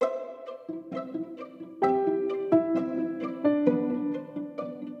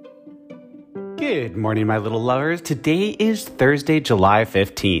Good morning, my little lovers. Today is Thursday, July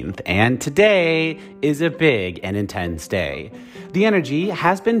 15th, and today is a big and intense day. The energy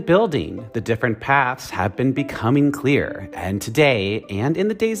has been building. The different paths have been becoming clear. And today, and in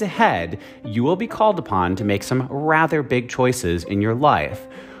the days ahead, you will be called upon to make some rather big choices in your life.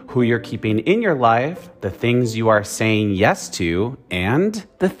 Who you're keeping in your life, the things you are saying yes to, and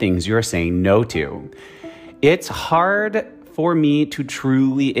the things you are saying no to. It's hard for me to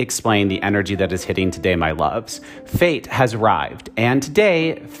truly explain the energy that is hitting today, my loves. Fate has arrived, and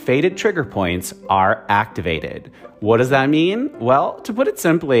today, fated trigger points are activated. What does that mean? Well, to put it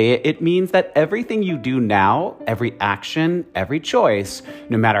simply, it means that everything you do now, every action, every choice,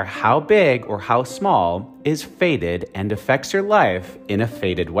 no matter how big or how small, is fated and affects your life in a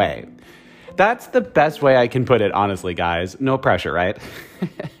fated way. That's the best way I can put it, honestly, guys. No pressure, right?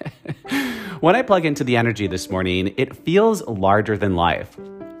 When I plug into the energy this morning, it feels larger than life.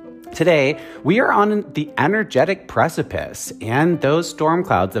 Today, we are on the energetic precipice, and those storm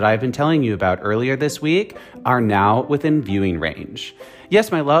clouds that I've been telling you about earlier this week are now within viewing range.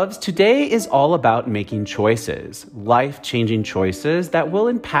 Yes, my loves, today is all about making choices, life-changing choices that will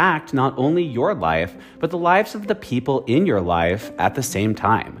impact not only your life, but the lives of the people in your life at the same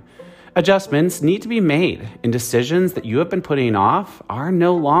time. Adjustments need to be made, and decisions that you have been putting off are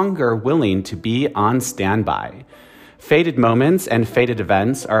no longer willing to be on standby. Fated moments and fated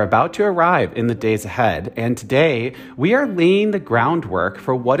events are about to arrive in the days ahead, and today we are laying the groundwork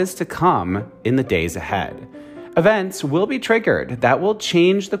for what is to come in the days ahead. Events will be triggered that will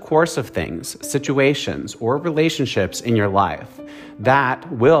change the course of things, situations, or relationships in your life. That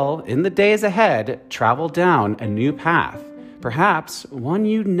will, in the days ahead, travel down a new path. Perhaps one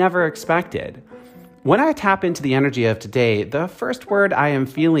you never expected. When I tap into the energy of today, the first word I am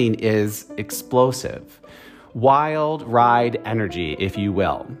feeling is explosive. Wild ride energy, if you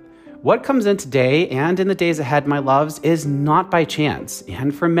will. What comes in today and in the days ahead, my loves, is not by chance.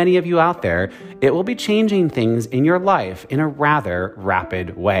 And for many of you out there, it will be changing things in your life in a rather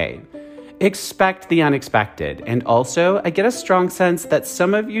rapid way. Expect the unexpected, and also I get a strong sense that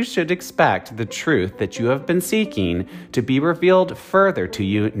some of you should expect the truth that you have been seeking to be revealed further to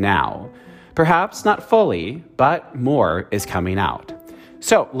you now. Perhaps not fully, but more is coming out.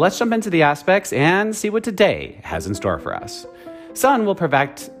 So let's jump into the aspects and see what today has in store for us. Sun will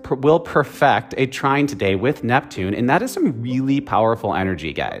perfect a trine today with Neptune, and that is some really powerful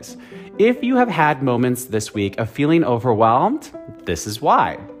energy, guys. If you have had moments this week of feeling overwhelmed, this is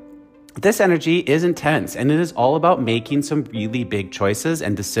why. This energy is intense, and it is all about making some really big choices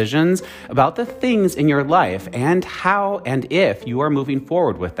and decisions about the things in your life and how and if you are moving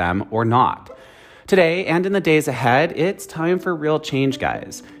forward with them or not. Today and in the days ahead, it's time for real change,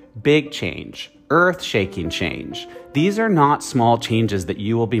 guys. Big change, earth-shaking change. These are not small changes that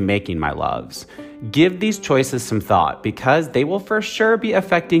you will be making, my loves. Give these choices some thought because they will for sure be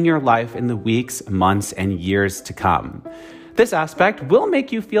affecting your life in the weeks, months, and years to come. This aspect will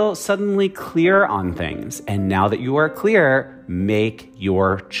make you feel suddenly clear on things, and now that you are clear, make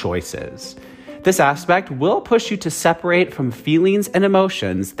your choices. This aspect will push you to separate from feelings and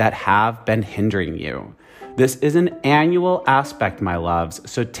emotions that have been hindering you. This is an annual aspect, my loves,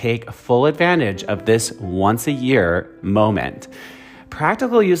 so take full advantage of this once-a-year moment.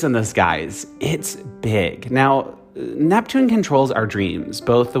 Practical use in this, guys, it's big. Now, Neptune controls our dreams,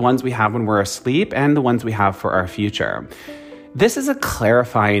 both the ones we have when we're asleep and the ones we have for our future. This is a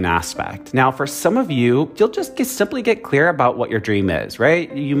clarifying aspect. Now, for some of you, you'll just simply get clear about what your dream is,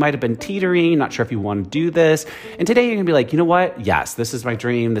 right? You might have been teetering, not sure if you want to do this. And today you're going to be like, you know what? Yes, this is my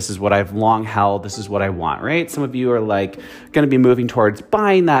dream. This is what I've long held. This is what I want, right? Some of you are like going to be moving towards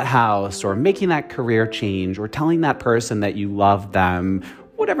buying that house or making that career change or telling that person that you love them,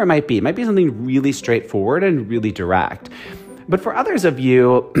 whatever it might be. It might be something really straightforward and really direct. But for others of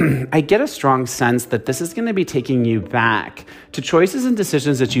you, I get a strong sense that this is going to be taking you back to choices and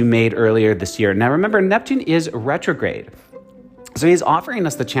decisions that you made earlier this year. Now, remember, Neptune is retrograde. So he's offering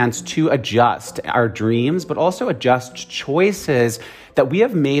us the chance to adjust our dreams, but also adjust choices that we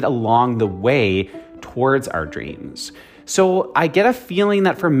have made along the way towards our dreams. So I get a feeling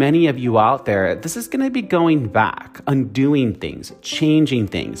that for many of you out there, this is going to be going back, undoing things, changing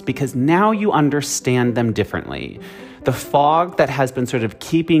things, because now you understand them differently. The fog that has been sort of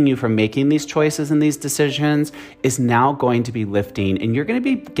keeping you from making these choices and these decisions is now going to be lifting, and you're going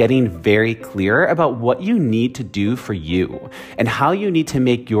to be getting very clear about what you need to do for you and how you need to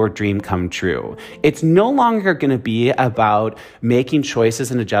make your dream come true. It's no longer going to be about making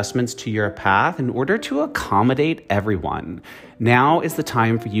choices and adjustments to your path in order to accommodate everyone. Now is the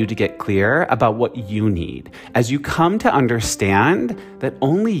time for you to get clear about what you need as you come to understand that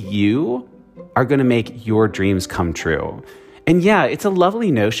only you are going to make your dreams come true. And yeah, it's a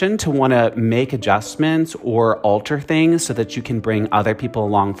lovely notion to want to make adjustments or alter things so that you can bring other people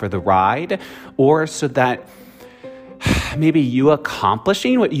along for the ride, or so that maybe you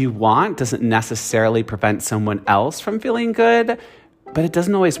accomplishing what you want doesn't necessarily prevent someone else from feeling good. But it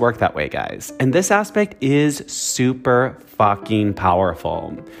doesn't always work that way, guys. And this aspect is super fucking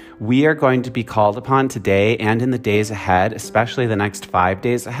powerful. We are going to be called upon today and in the days ahead, especially the next 5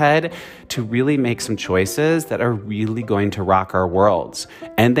 days ahead, to really make some choices that are really going to rock our worlds.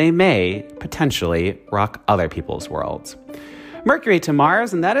 And they may potentially rock other people's worlds. Mercury to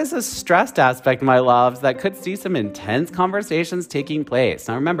Mars, and that is a stressed aspect, my loves, that could see some intense conversations taking place.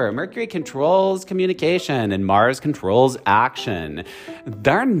 Now remember, Mercury controls communication and Mars controls action.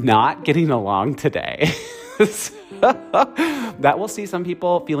 They're not getting along today. That will see some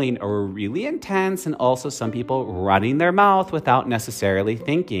people feeling really intense and also some people running their mouth without necessarily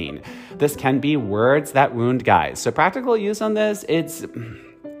thinking. This can be words that wound, guys. So practical use on this, it's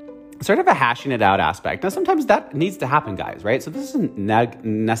sort of a hashing it out aspect. Now, sometimes that needs to happen, guys, right? So this isn't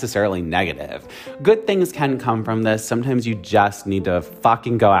necessarily negative. Good things can come from this. Sometimes you just need to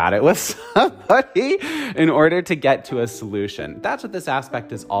fucking go at it with somebody in order to get to a solution. That's what this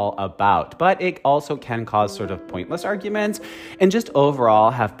aspect is all about. But it also can cause sort of pointless arguments and just overall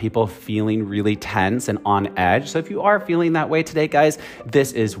have people feeling really tense and on edge. So if you are feeling that way today, guys,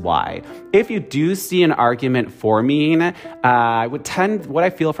 this is why. If you do see an argument forming, what I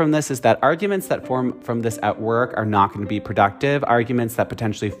feel from this is that arguments that form from this at work are not going to be productive. Arguments that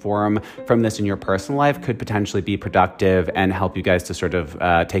potentially form from this in your personal life could potentially be productive and help you guys to sort of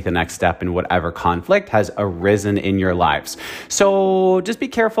take the next step in whatever conflict has arisen in your lives. So just be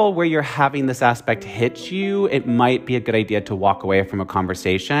careful where you're having this aspect hit you. It might be a good idea to walk away from a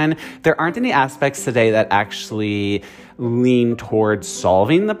conversation. There aren't any aspects today that actually lean towards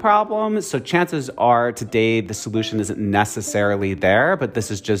solving the problem. So chances are today the solution isn't necessarily there, but this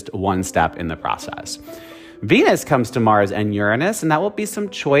is just one step in the process. Venus comes to Mars and Uranus, and that will be some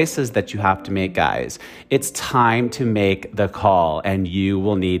choices that you have to make, guys. It's time to make the call, and you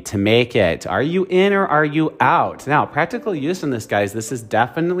will need to make it. Are you in or are you out? Now, practical use in this, guys, this is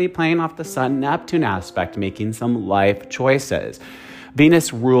definitely playing off the Sun-Neptune aspect, making some life choices.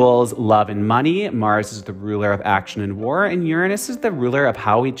 Venus rules love and money, Mars is the ruler of action and war, and Uranus is the ruler of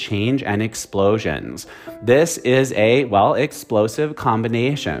how we change and explosions. This is a, explosive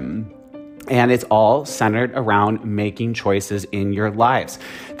combination. And it's all centered around making choices in your lives.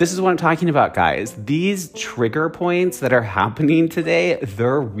 This is what I'm talking about, guys. These trigger points that are happening today,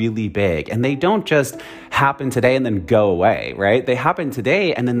 they're really big. And they don't just happen today and then go away, right? They happen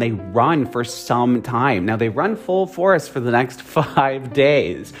today and then they run for some time. Now, they run full force for the next 5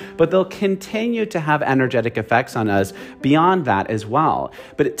 days, but they'll continue to have energetic effects on us beyond that as well.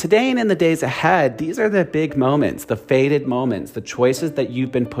 But today and in the days ahead, these are the big moments, the fated moments, the choices that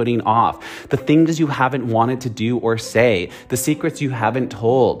you've been putting off, the things you haven't wanted to do or say, the secrets you haven't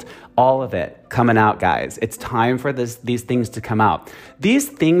told, all of it coming out, guys. It's time for these things to come out. These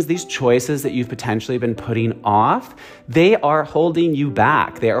things, these choices that you've potentially been putting off, they are holding you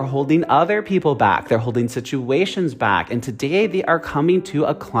back. They are holding other people back. They're holding situations back. And today they are coming to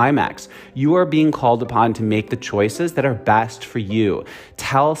a climax. You are being called upon to make the choices that are best for you.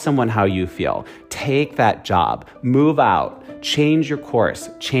 Tell someone how you feel. Take that job. Move out. Change your course.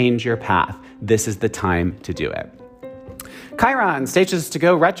 Change your path. This is the time to do it. Chiron stages to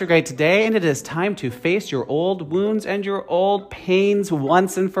go retrograde today, and it is time to face your old wounds and your old pains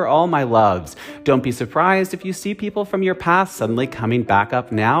once and for all, my loves. Don't be surprised if you see people from your past suddenly coming back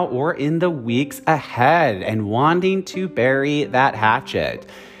up now or in the weeks ahead and wanting to bury that hatchet.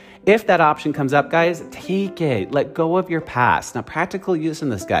 If that option comes up, guys, take it. Let go of your past. Now, practical use in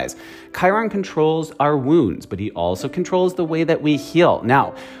this, guys. Chiron controls our wounds, but he also controls the way that we heal.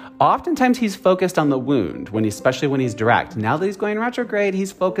 Now, oftentimes he's focused on the wound, especially when he's direct. Now that he's going retrograde,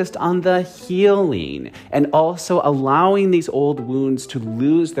 he's focused on the healing and also allowing these old wounds to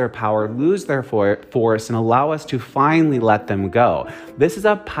lose their power, lose their force, and allow us to finally let them go. This is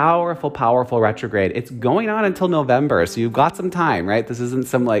a powerful, powerful retrograde. It's going on until November, so you've got some time, right? This isn't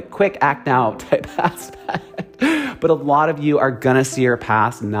some quick act now type aspect. But a lot of you are gonna see your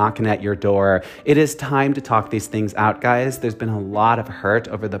past knocking at your door. It is time to talk these things out, guys. There's been a lot of hurt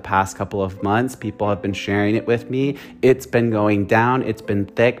over the past couple of months. People have been sharing it with me. It's been going down. It's been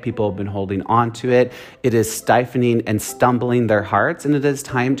thick. People have been holding on to it. It is stifling and stumbling their hearts, and it is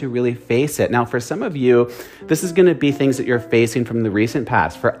time to really face it. Now, for some of you, this is gonna be things that you're facing from the recent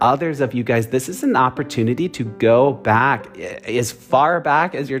past. For others of you guys, this is an opportunity to go back as far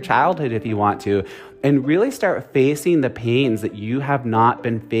back as your childhood if you want to, and really start facing the pains that you have not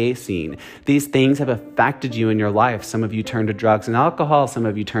been facing. These things have affected you in your life. Some of you turn to drugs and alcohol. Some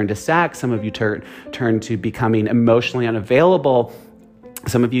of you turn to sex. Some of you turn to becoming emotionally unavailable.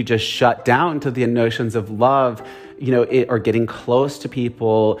 Some of you just shut down to the notions of love, or getting close to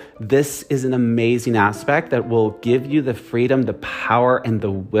people. This is an amazing aspect that will give you the freedom, the power, and the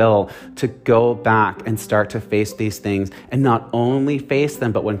will to go back and start to face these things. And not only face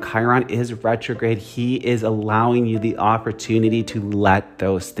them, but when Chiron is retrograde, he is allowing you the opportunity to let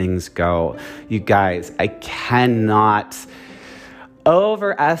those things go. You guys, I cannot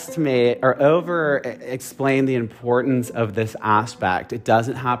overestimate or over explain the importance of this aspect. It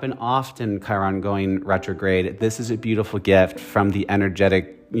doesn't happen often, Chiron going retrograde. This is a beautiful gift from the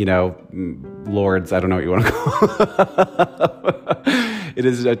energetic, lords. I don't know what you want to call it. It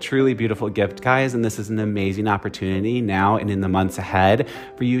is a truly beautiful gift, guys, and this is an amazing opportunity now and in the months ahead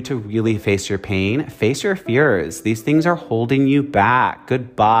for you to really face your pain, face your fears. These things are holding you back.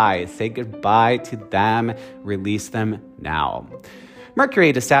 Goodbye. Say goodbye to them. Release them now.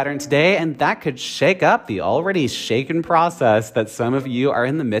 Mercury to Saturn today, and that could shake up the already shaken process that some of you are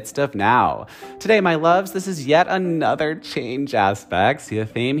in the midst of now. Today, my loves, this is yet another change aspect. See a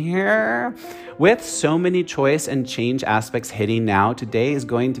theme here? With so many choice and change aspects hitting now, today is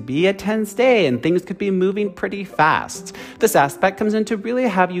going to be a tense day, and things could be moving pretty fast. This aspect comes in to really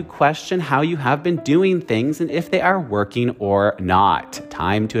have you question how you have been doing things and if they are working or not.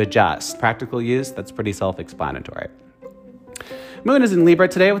 Time to adjust. Practical use, that's pretty self-explanatory. Moon is in Libra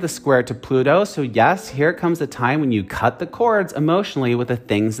today with a square to Pluto, so yes, here comes a time when you cut the cords emotionally with the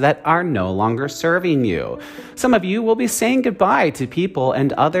things that are no longer serving you. Some of you will be saying goodbye to people,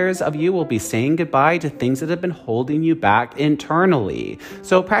 and others of you will be saying goodbye to things that have been holding you back internally.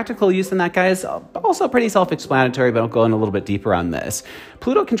 So practical use in that, guys, also pretty self-explanatory, but I'll go in a little bit deeper on this.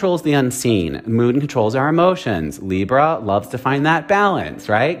 Pluto controls the unseen. Moon controls our emotions. Libra loves to find that balance,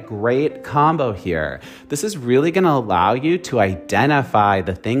 right? Great combo here. This is really going to allow you to identify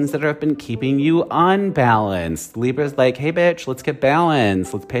the things that have been keeping you unbalanced. Libra's like, hey, bitch, let's get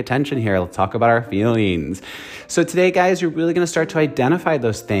balanced. Let's pay attention here. Let's talk about our feelings. So today, guys, you're really going to start to identify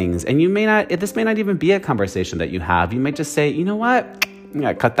those things. And this may not even be a conversation that you have. You might just say, you know what? I'm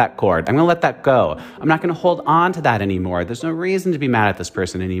going to cut that cord. I'm going to let that go. I'm not going to hold on to that anymore. There's no reason to be mad at this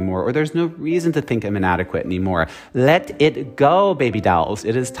person anymore, or there's no reason to think I'm inadequate anymore. Let it go, baby dolls.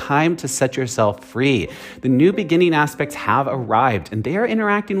 It is time to set yourself free. The new beginning aspects have arrived, and they are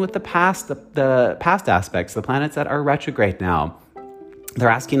interacting with the past aspects, the planets that are retrograde now. They're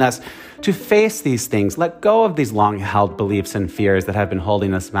asking us to face these things, let go of these long-held beliefs and fears that have been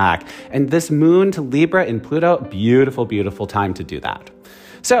holding us back. And this moon to Libra in Pluto, beautiful, beautiful time to do that.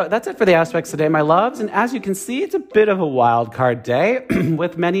 So that's it for the aspects today, my loves. And as you can see, it's a bit of a wild card day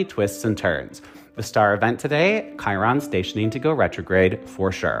with many twists and turns. The star event today, Chiron stationing to go retrograde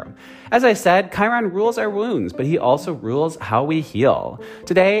for sure. As I said, Chiron rules our wounds, but he also rules how we heal.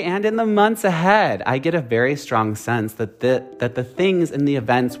 Today and in the months ahead, I get a very strong sense that the things and the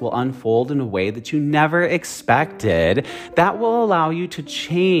events will unfold in a way that you never expected. That will allow you to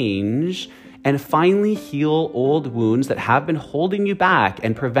change and finally heal old wounds that have been holding you back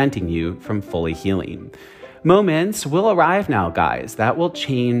and preventing you from fully healing. Moments will arrive now, guys, that will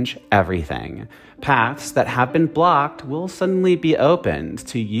change everything. Paths that have been blocked will suddenly be opened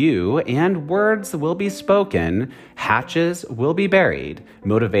to you, and words will be spoken, hatches will be buried,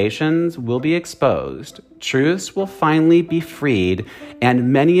 motivations will be exposed, truths will finally be freed,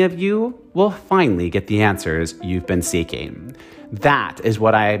 and many of you will finally get the answers you've been seeking. That is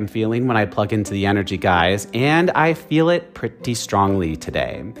what I am feeling when I plug into the energy, guys, and I feel it pretty strongly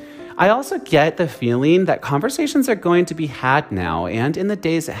today. I also get the feeling that conversations are going to be had now and in the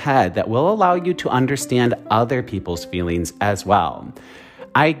days ahead that will allow you to understand other people's feelings as well.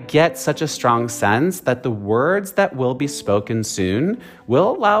 I get such a strong sense that the words that will be spoken soon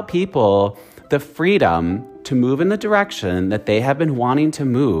will allow people the freedom to move in the direction that they have been wanting to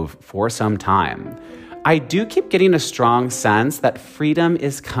move for some time. I do keep getting a strong sense that freedom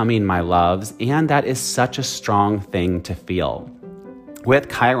is coming, my loves, and that is such a strong thing to feel.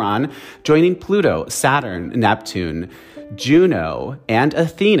 With Chiron joining Pluto, Saturn, Neptune, Juno, and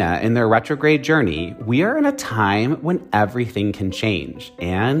Athena in their retrograde journey, we are in a time when everything can change,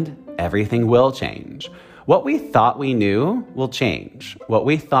 and everything will change. What we thought we knew will change. What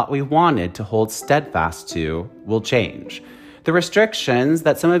we thought we wanted to hold steadfast to will change. The restrictions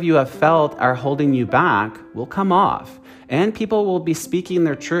that some of you have felt are holding you back will come off, and people will be speaking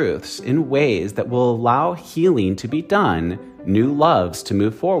their truths in ways that will allow healing to be done, new loves to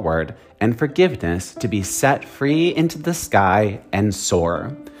move forward, and forgiveness to be set free into the sky and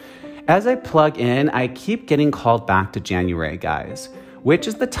soar. As I plug in, I keep getting called back to January, guys, which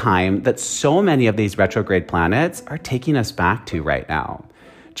is the time that so many of these retrograde planets are taking us back to right now.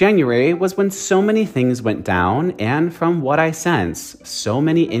 January was when so many things went down, and from what I sense, so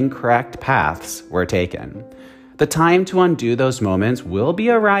many incorrect paths were taken. The time to undo those moments will be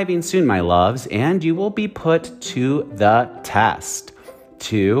arriving soon, my loves, and you will be put to the test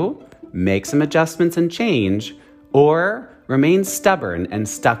to make some adjustments and change, or remain stubborn and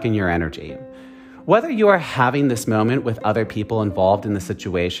stuck in your energy. Whether you are having this moment with other people involved in the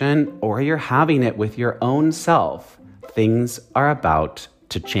situation, or you're having it with your own self, things are about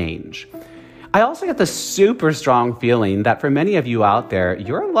to change. I also get the super strong feeling that for many of you out there,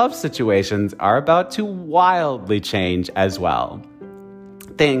 your love situations are about to wildly change as well.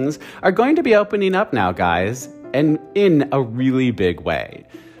 Things are going to be opening up now, guys, and in a really big way.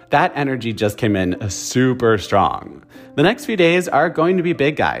 That energy just came in super strong. The next few days are going to be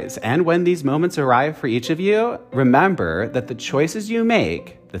big, guys, and when these moments arrive for each of you, remember that the choices you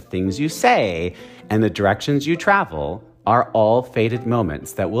make, the things you say, and the directions you travel are all fated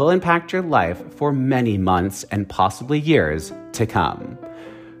moments that will impact your life for many months and possibly years to come.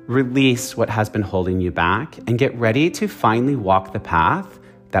 Release what has been holding you back and get ready to finally walk the path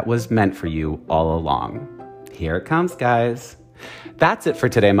that was meant for you all along. Here it comes, guys. That's it for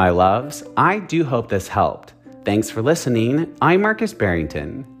today, my loves. I do hope this helped. Thanks for listening. I'm Marcus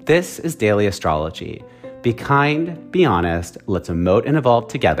Barrington. This is Daily Astrology. Be kind, be honest, let's emote and evolve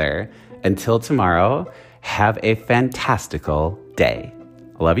together. Until tomorrow, have a fantastical day.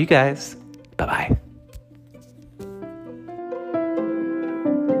 I love you guys. Bye-bye.